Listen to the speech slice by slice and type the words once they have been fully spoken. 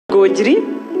Wangujiri,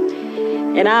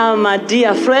 and I'm a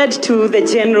dear friend to the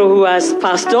general who has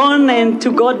passed on, and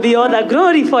to God be all the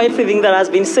glory for everything that has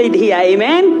been said here.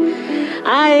 Amen.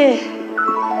 I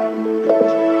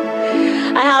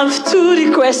have two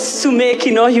requests to make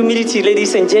in all humility,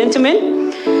 ladies and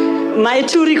gentlemen. My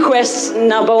two requests,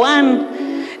 number one,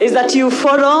 is that you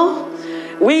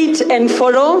wait and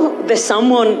follow the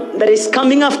sermon that is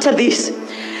coming after this,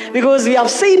 because we have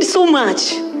said so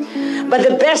much. But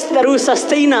the best that will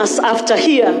sustain us after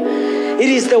here, it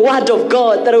is the word of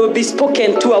God that will be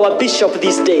spoken to our bishop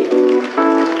this day.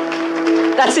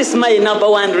 That is my number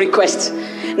one request.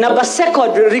 Number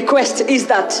second request is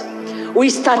that we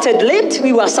started late.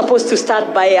 We were supposed to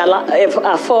start by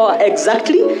 4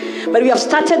 exactly, but we have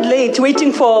started late,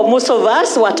 waiting for most of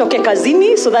us who are toke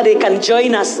kazini so that they can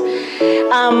join us.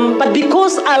 But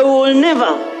because I will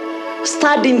never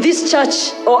start in this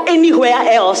church or anywhere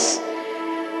else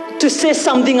to say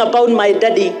something about my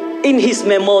daddy in his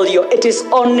memorial, it is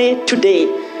only today.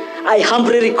 I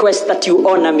humbly request that you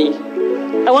honor me.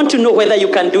 I want to know whether you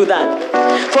can do that.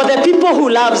 For the people who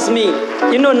loves me,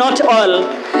 not all.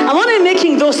 I'm only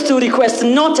making those two requests,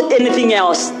 not anything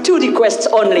else. Two requests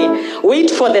only.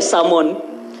 Wait for the sermon.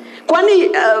 Kwani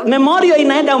memorial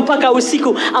inaenda mpaka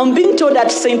usiku. I'm being told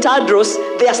at St. Andrews,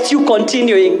 they are still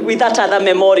continuing with that other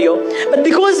memorial. But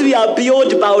because we are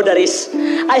beyond boundaries,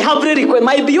 I humbly request,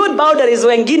 my beyond boundaries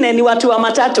wengine ni watu wa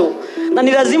matatu. Na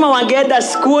ni lazima wangeenda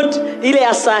squad ile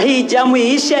ya sahi jamu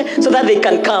iishe so that they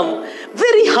can come.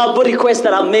 Very humble request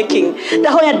that I'm making.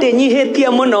 Ndahoya ndenyihitie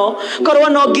muno korwo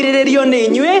no ngirirerio ni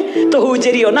inyue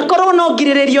tuhunjirio na korwo no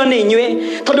ngirirerio ni inyue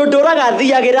tondu nduraga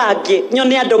thiagira angi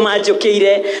nyone andu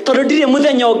manjukiire tondu ndire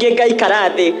muthenya ungi ngaikara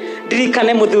thi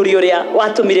ndirikane muthuri uria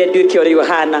watumire nduike uri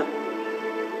Yohana.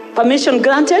 Permission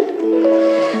granted?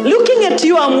 Looking at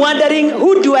you, I'm wondering,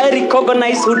 who do I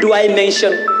recognize, who do I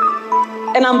mention?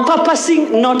 And I'm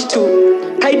purposing not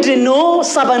to. Kindly know,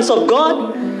 servants of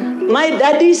God, my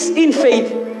daddies in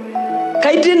faith.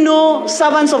 Kindly know,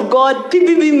 servants of God,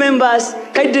 PBB members.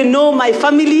 Kindly know my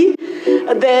family,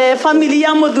 the family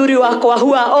ya Muthuri wakwa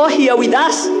who are all here with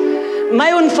us.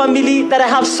 My own family that I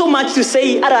have so much to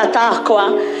say.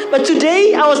 But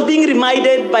today I was being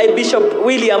reminded by Bishop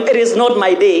William, it is not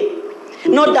my day.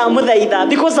 Not Damudha either.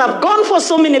 Because I've gone for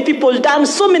so many people, done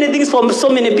so many things for so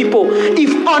many people.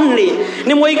 If only.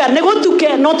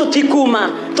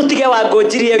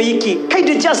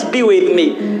 Kindly just be with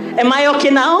me. Am I okay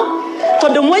now? No,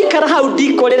 the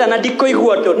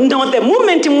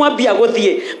moment mwabia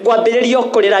guthie gwambiririo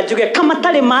kurira njuge kama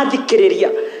tari mathikiriria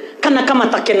kana kama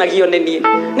takenagio nenie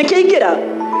nikiingira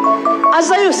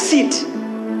as I sit.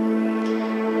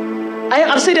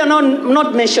 I've said I'm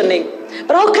not mentioning,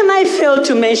 but how can I fail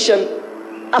to mention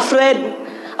a friend?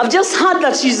 I've just heard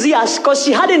that she's here because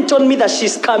she hadn't told me that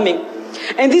she's coming.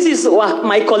 And this is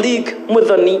my colleague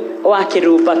Muthoni wa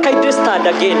kirumba. Kindly stand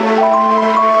again.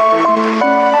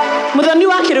 Muthoni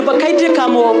wa kirumba, kindly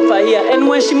come over here. And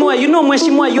Mheshimiwa,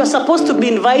 Mheshimiwa, you are supposed to be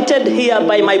invited here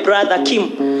by my brother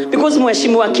Kim. Because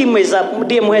Mheshimiwa Kim is a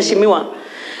dear Mheshimiwa.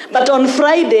 But on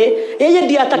Friday, yeye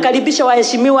ndiye atakaribisha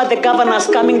waheshimiwa, the governors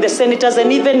coming, the senators,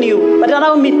 and even you. But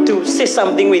allow me to say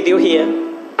something with you here.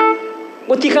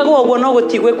 Allow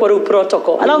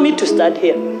me to start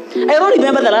here. I don't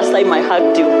remember the last time I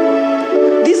hugged you.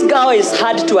 This girl is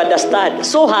hard to understand,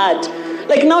 so hard.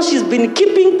 Like now she's been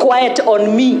keeping quiet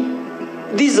on me.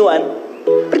 This one.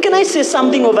 But can I say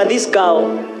something over this girl?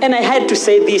 And I had to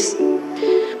say this.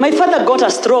 My father got a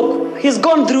stroke. He's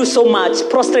gone through so much.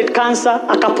 Prostate cancer,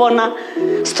 akapona.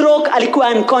 Stroke, alikuwa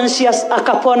unconscious,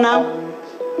 akapona.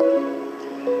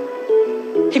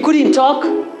 He couldn't talk.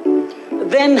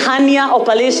 Then hernia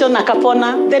operation,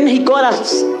 akapona. Then he got a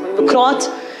clot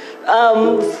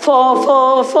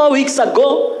 4 weeks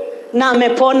ago. Na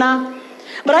amepona.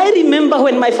 But I remember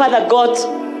when my father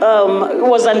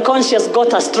was unconscious,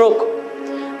 got a stroke.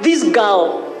 This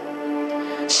girl,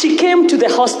 she came to the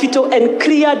hospital and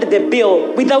cleared the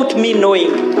bill without me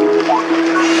knowing.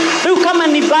 Kama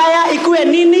nibaya ikuwe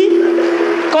nini?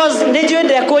 Because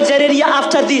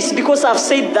after this, because I've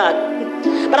said that.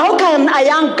 But how can a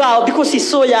young girl, because she's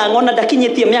so young, but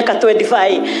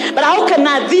how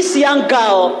can this young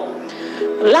girl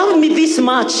love me this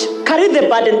much, carry the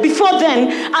burden? Before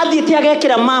then,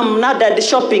 mom, now that the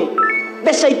shopping.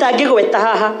 But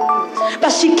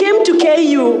she came to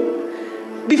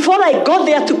KU before I got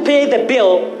there to pay the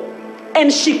bill,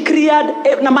 and she cleared.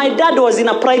 Now my dad was in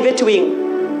a private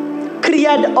wing,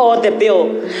 cleared all the bill.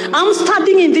 I'm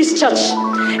standing in this church,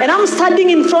 and I'm standing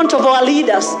in front of our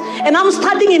leaders, and I'm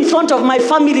standing in front of my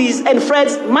families and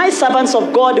friends, my servants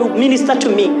of God who minister to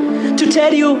me, to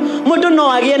tell you, mundu no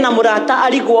agie na murata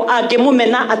arigwo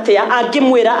angimumena atia,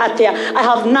 angimwira atia. I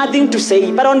have nothing to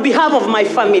say, but on behalf of my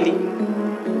family,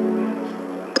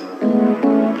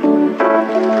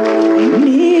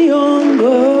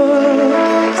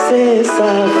 se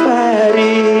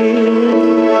safari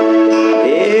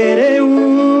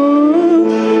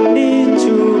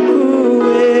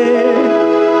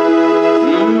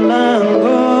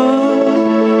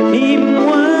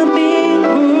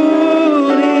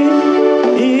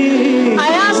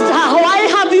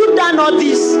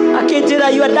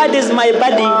your dad is my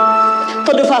buddy.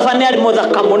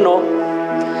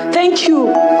 Thank you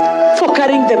for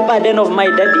carrying the burden of my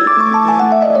daddy.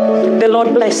 The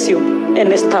Lord bless you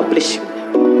and establish you.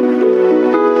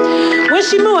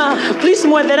 Mheshimiwa, please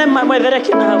mwedhere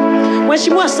kina.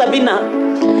 Mheshimiwa Sabina,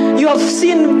 you have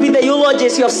seen with the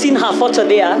eulogists, you have seen her photo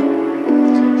there.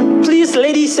 Please,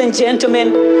 ladies and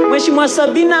gentlemen, Mheshimiwa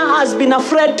Sabina has been a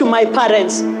friend to my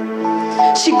parents.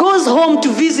 She goes home to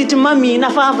visit mommy na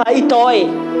fafa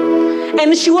itoe.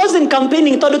 And she wasn't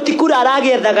campaigning todo tikura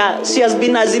arage daga. She has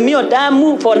been azimio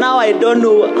damu. For now, I don't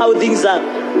know how things are.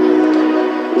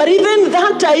 But even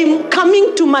that time,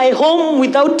 coming to my home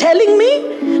without telling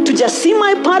me, to just see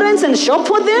my parents and shop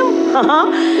for them.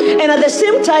 And at the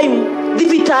same time,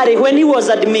 Divitari, when he was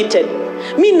admitted,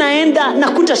 mi naenda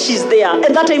nakuta she's there.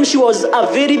 And that time she was a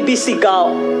very busy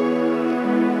girl.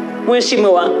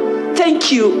 Mheshimiwa,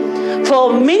 thank you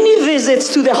for many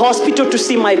visits to the hospital to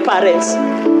see my parents.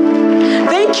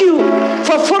 Thank you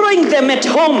for following them at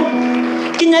home.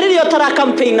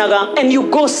 And you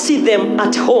go see them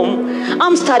at home.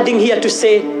 I'm standing here to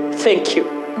say thank you.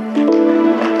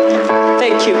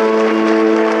 Thank you.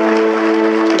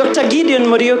 Dr. Gideon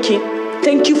Morioki,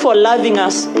 thank you for loving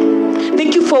us.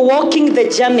 Thank you for walking the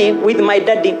journey with my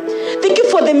daddy. Thank you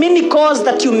for the many calls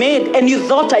that you made and you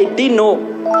thought I didn't know.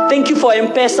 Thank you for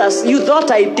M-Pesas. You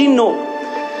thought I didn't know.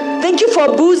 Thank you for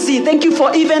Buzi. Thank you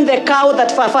for even the cow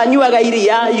that Fafanyuaga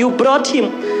Iria. You brought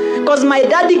him. Because my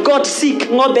daddy got sick. The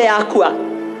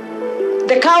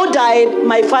cow died.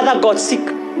 My father got sick.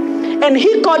 And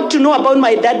he got to know about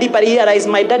my daddy, but he realized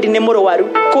my daddy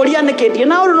nemorowaru.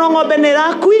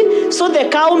 So the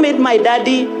cow made my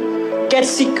daddy get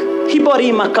sick. He brought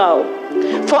him a cow.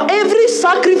 For every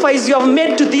sacrifice you have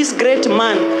made to this great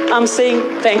man, I'm saying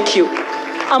thank you.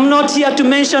 I'm not here to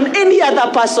mention any other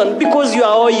person because you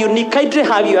are all unique. Kindly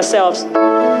have yourselves.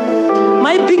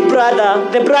 My big brother,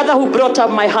 the brother who brought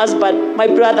up my husband, my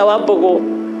brother Wabogo,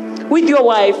 with your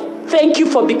wife, thank you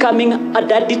for becoming a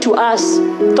daddy to us.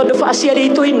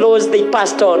 In-laws, they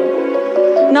passed on.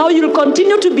 Now you'll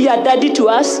continue to be a daddy to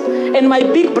us, and my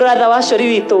big brother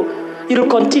Washorito, you'll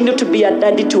continue to be a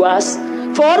daddy to us.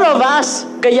 For all of us,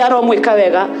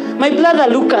 my brother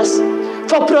Lucas,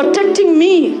 for protecting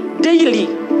me daily,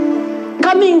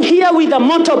 coming here with a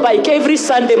motorbike every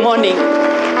Sunday morning.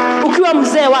 Ukiwa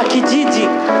mzee wa kijiji,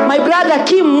 my brother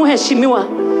Kim Mheshimiwa,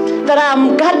 that I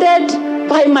am guarded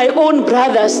by my own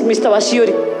brothers, Mr.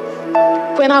 Washiori.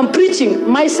 When I'm preaching,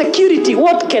 my security,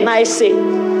 what can I say?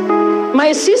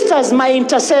 My sisters, my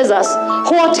intercessors,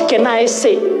 what can I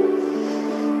say?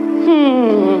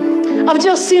 I've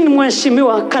just seen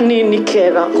Mheshimiwa Kanini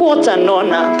Kega. What an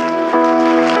honor.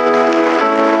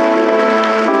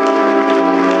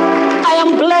 I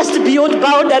am blessed beyond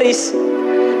boundaries.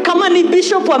 Kama ni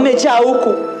bishop wamejaa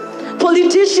huku.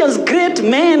 Politicians, great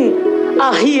men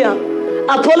are here.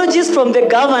 Apologies from the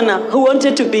governor who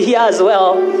wanted to be here as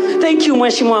well. Thank you,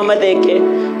 Mheshimiwa Madeke.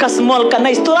 Kasmol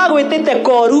kanais turagwetete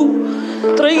koru.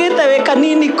 Turaigete we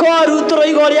kanini koru,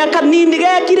 turaigoria kanini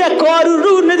gekire koru.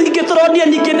 Ru nike turonia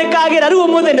nike nekagira ru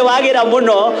muthe ni wagira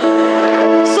muno.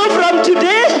 So from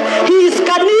today he is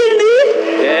kanini.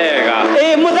 Yega.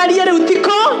 Mutharia ru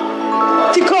tiko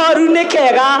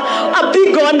nekega. A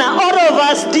big honor. All of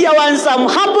us, dear ones, I'm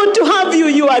happy to have you.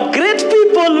 You are great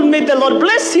people. May the Lord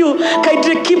bless you.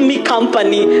 Kindly keep me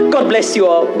company. God bless you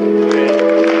all.